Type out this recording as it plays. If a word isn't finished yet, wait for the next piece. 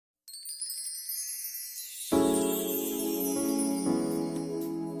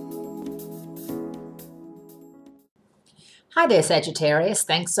Hi there, Sagittarius.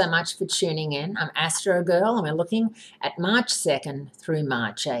 Thanks so much for tuning in. I'm Astrogirl, and we're looking at March 2nd through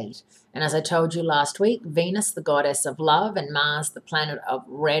March 8. And as I told you last week, Venus, the goddess of love, and Mars, the planet of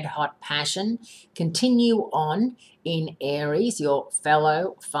red-hot passion, continue on in Aries, your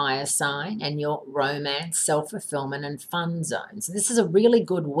fellow fire sign, and your romance, self-fulfillment, and fun zone. So this is a really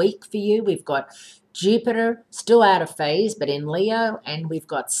good week for you. We've got Jupiter still out of phase, but in Leo, and we've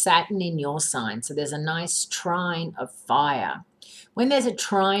got Saturn in your sign. So there's a nice trine of fire. When there's a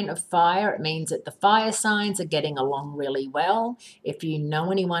trine of fire, it means that the fire signs are getting along really well. If you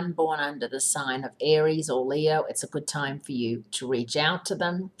know anyone born under the sign of Aries or Leo, it's a good time for you to reach out to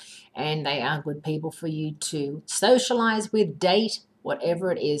them. And they are good people for you to socialize with, date,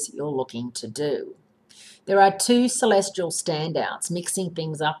 whatever it is you're looking to do. There are two celestial standouts mixing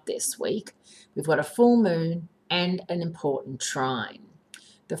things up this week. We've got a full moon and an important trine.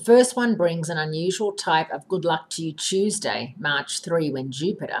 The first one brings an unusual type of good luck to you Tuesday, March 3, when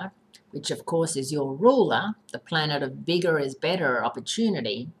Jupiter, which of course is your ruler, the planet of bigger is better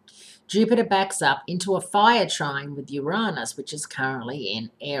opportunity, Jupiter backs up into a fire trine with Uranus, which is currently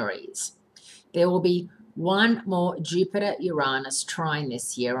in Aries. There will be one more Jupiter-Uranus trine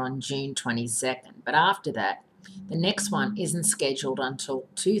this year on June 22nd, but after that, the next one isn't scheduled until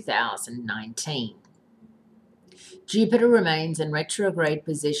 2019. Jupiter remains in retrograde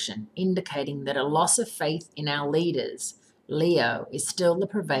position, indicating that a loss of faith in our leaders, Leo, is still the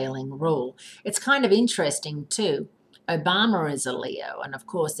prevailing rule. It's kind of interesting too. Obama is a Leo, and of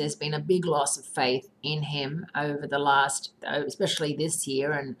course there's been a big loss of faith in him over the last, especially this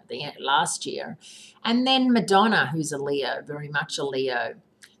year and the last year. And then Madonna, who's a Leo, very much a Leo.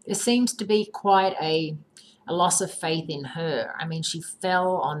 There seems to be quite a loss of faith in her. I mean, she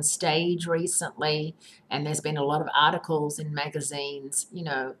fell on stage recently, and there's been a lot of articles in magazines,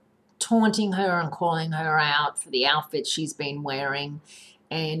 taunting her and calling her out for the outfit she's been wearing.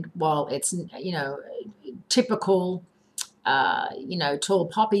 And while it's, typical, tall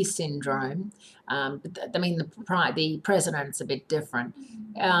poppy syndrome, but the president's a bit different.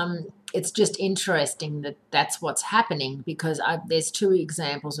 It's just interesting that that's what's happening because there's two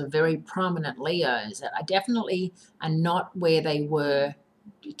examples of very prominent Leos that are definitely are not where they were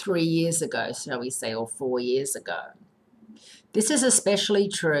 3 years ago, shall we say, or 4 years ago. This is especially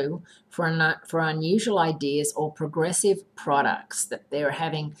true for unusual ideas or progressive products that they're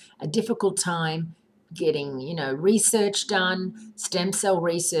having a difficult time getting, research done. Stem cell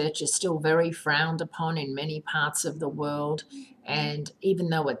research is still very frowned upon in many parts of the world. And even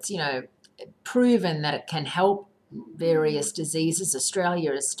though it's, proven that it can help various diseases,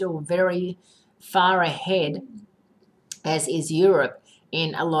 Australia is still very far ahead, as is Europe,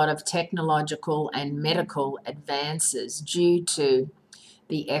 in a lot of technological and medical advances due to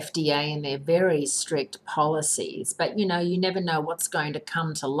the FDA and their very strict policies. But, you never know what's going to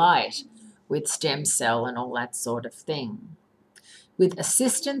come to light with stem cell and all that sort of thing. With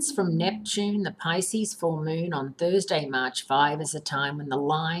assistance from Neptune, the Pisces full moon on Thursday, March 5 is a time when the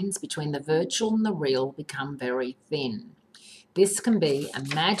lines between the virtual and the real become very thin. This can be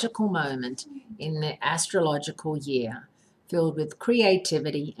a magical moment in the astrological year, filled with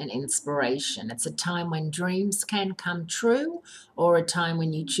creativity and inspiration. It's a time when dreams can come true, or a time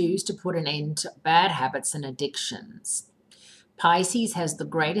when you choose to put an end to bad habits and addictions. Pisces has the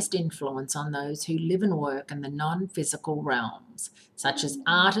greatest influence on those who live and work in the non-physical realms, such as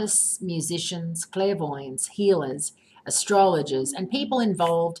artists, musicians, clairvoyants, healers, astrologers, and people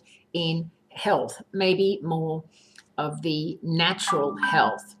involved in health, maybe more of the natural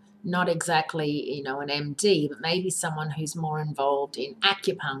health, not exactly, an MD, but maybe someone who's more involved in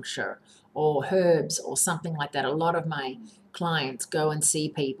acupuncture or herbs or something like that. A lot of my clients go and see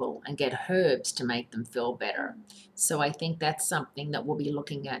people and get herbs to make them feel better. So I think that's something that we'll be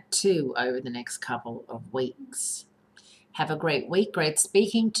looking at too over the next couple of weeks. Have a great week. Great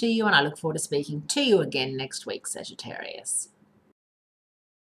speaking to you, and I look forward to speaking to you again next week, Sagittarius.